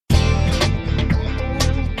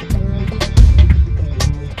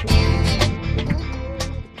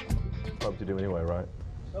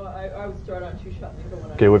I would start on 2 shot nickel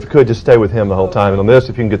when Okay, well, if you could just stay with him the whole time. And on this,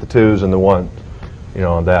 if you can get the 2s and the 1, you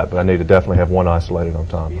know, on that. But I need to definitely have 1 isolated on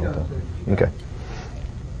Tom the whole time. Okay.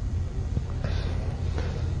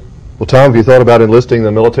 Well, Tom, have you thought about enlisting in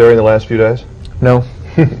the military in the last few days? No.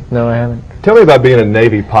 No, I haven't. Tell me about being a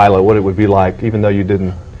Navy pilot, what it would be like, even though you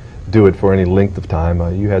didn't do it for any length of time.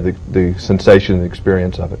 You had the sensation and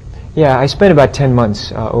experience of it. Yeah, I spent about 10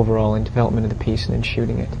 months overall in development of the piece and then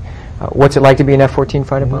shooting it. What's it like to be an F-14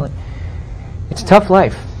 fighter pilot? It's a tough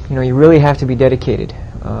life. You know, you really have to be dedicated.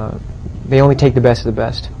 They only take the best of the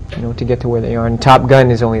best, you know, to get to where they are. And Top Gun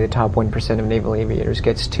is only the top 1% of naval aviators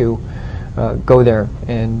gets to go there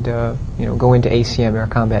and you know, go into ACM, air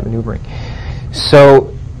combat maneuvering.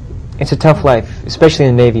 So it's a tough life, especially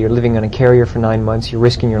in the Navy. You're living on a carrier for 9 months. You're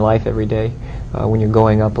risking your life every day when you're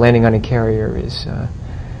going up. Landing on a carrier is,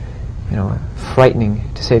 you know, a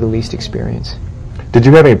frightening, to say the least, experience. Did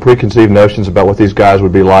you have any preconceived notions about what these guys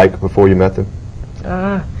would be like before you met them?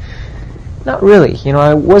 Not really. You know,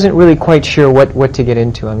 I wasn't really quite sure what to get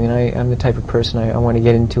into. I mean, I'm the type of person I want to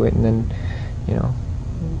get into it and then, you know,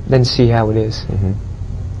 then see how it is. Mm-hmm.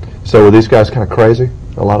 So were these guys kind of crazy,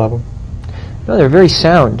 a lot of them? No, they're very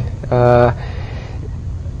sound.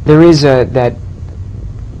 There is that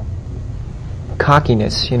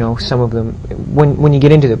cockiness, you know, some of them, when you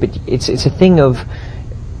get into it, but it's a thing of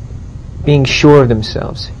being sure of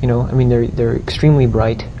themselves, you know. I mean, they're extremely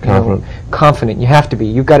bright. Confident. You know, confident. You have to be.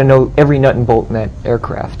 You've got to know every nut and bolt in that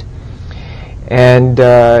aircraft. And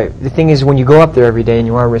the thing is, when you go up there every day and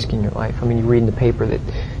you are risking your life, I mean, you read in the paper that,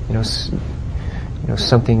 you know,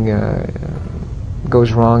 something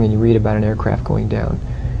goes wrong and you read about an aircraft going down.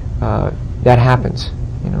 That happens,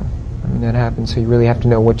 you know. I mean, that happens, so you really have to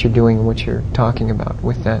know what you're doing and what you're talking about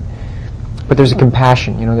with that. But there's a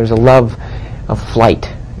compassion, you know, there's a love of flight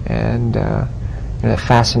and you know, that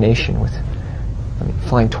fascination with, I mean,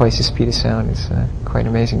 flying twice the speed of sound is quite an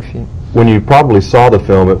amazing feat. When you probably saw the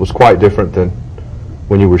film, it was quite different than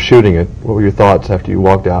when you were shooting it. What were your thoughts after you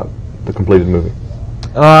walked out the completed movie?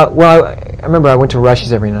 Well, I remember I went to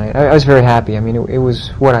rushes every night. I was very happy. I mean, it was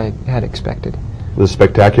what I had expected. Was it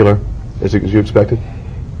spectacular, as you expected?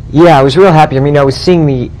 Yeah, I was real happy. I mean, I was seeing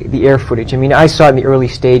the air footage. I mean, I saw it in the early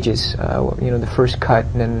stages, you know, the first cut,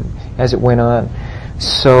 and then as it went on.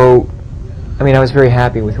 So, I mean, I was very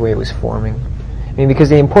happy with the way it was forming. I mean, because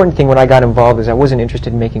the important thing when I got involved is I wasn't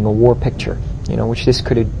interested in making a war picture, you know, which this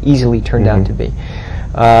could have easily turned out to be.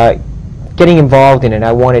 Getting involved in it,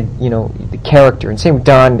 I wanted, you know, the character, and same with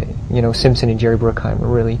Don, you know, Simpson and Jerry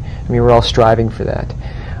Bruckheimer, really. I mean, we're all striving for that.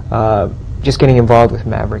 Just getting involved with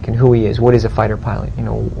Maverick and who he is. What is a fighter pilot? You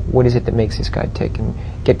know, what is it that makes this guy tick? And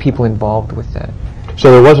get people involved with that.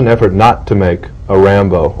 So there was an effort not to make a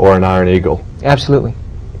Rambo or an Iron Eagle? Absolutely.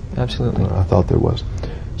 Absolutely. I thought there was.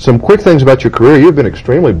 Some quick things about your career. You've been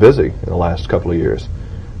extremely busy in the last couple of years.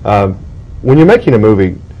 When you're making a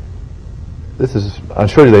movie, this is, I'm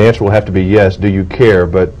sure the answer will have to be yes, do you care,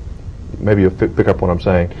 but maybe you'll pick up what I'm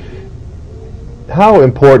saying. How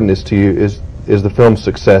important is the film's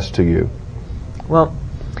success to you? Well,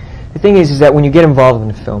 the thing is that when you get involved in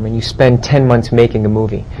a film and you spend 10 months making a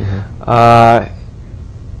movie, the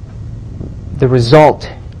result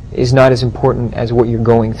is not as important as what you're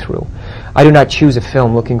going through. I do not choose a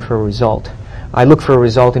film looking for a result. I look for a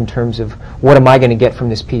result in terms of what am I going to get from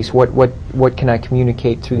this piece? What can I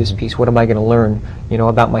communicate through this piece? What am I going to learn, you know,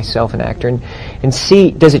 about myself, an actor, and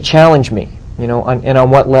see, does it challenge me, you know, and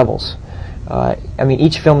on what levels? I mean,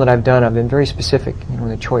 each film that I've done, I've been very specific, you know, in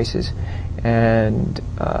the choices, and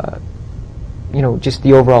you know, just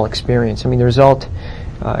the overall experience. I mean, the result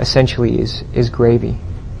essentially is gravy,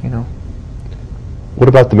 you know. What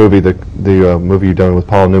about the movie, the movie you've done with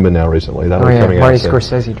Paul Newman now recently? That yeah, Marty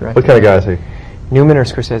Scorsese directed. What kind of guy is he? Newman or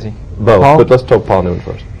Scorsese? Both, Paul? but let's talk Paul Newman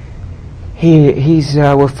first. He's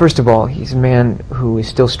well, first of all, he's a man who is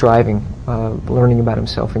still striving, learning about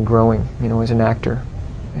himself and growing, you know, as an actor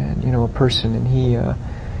and, you know, a person. And he, I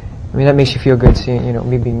mean, that makes you feel good seeing, you know,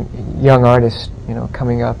 me being a young artist, you know,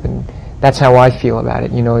 coming up, and that's how I feel about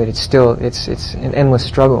it. You know, that it's still, it's an endless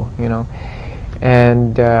struggle, you know,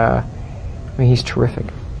 and I mean, he's terrific.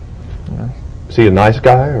 You know. Is he a nice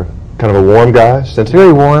guy or kind of a warm guy? Sensitive?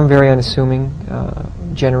 Very warm, very unassuming,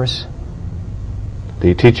 generous. Did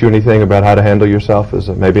he teach you anything about how to handle yourself as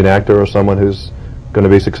maybe an actor or someone who's going to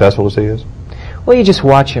be successful as he is? Well, you just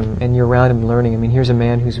watch him and you're around him learning. I mean, here's a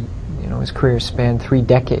man who's, you know, his career spanned 3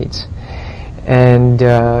 decades, and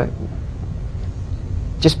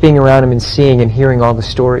just being around him and seeing and hearing all the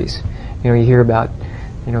stories. You know, you hear about,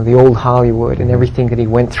 you know, the old Hollywood and everything that he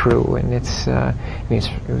went through, and it's, I mean,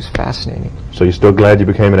 it was fascinating. So you're still glad you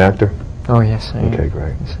became an actor? Oh yes, I am. Okay,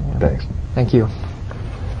 great. Yes, I am. Thanks. Thank you.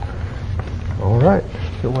 All right.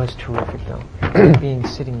 It was terrific, though. Being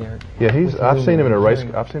sitting there. Yeah, with I've Lou seen him in a and race.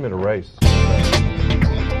 hearing- I've seen him in a race.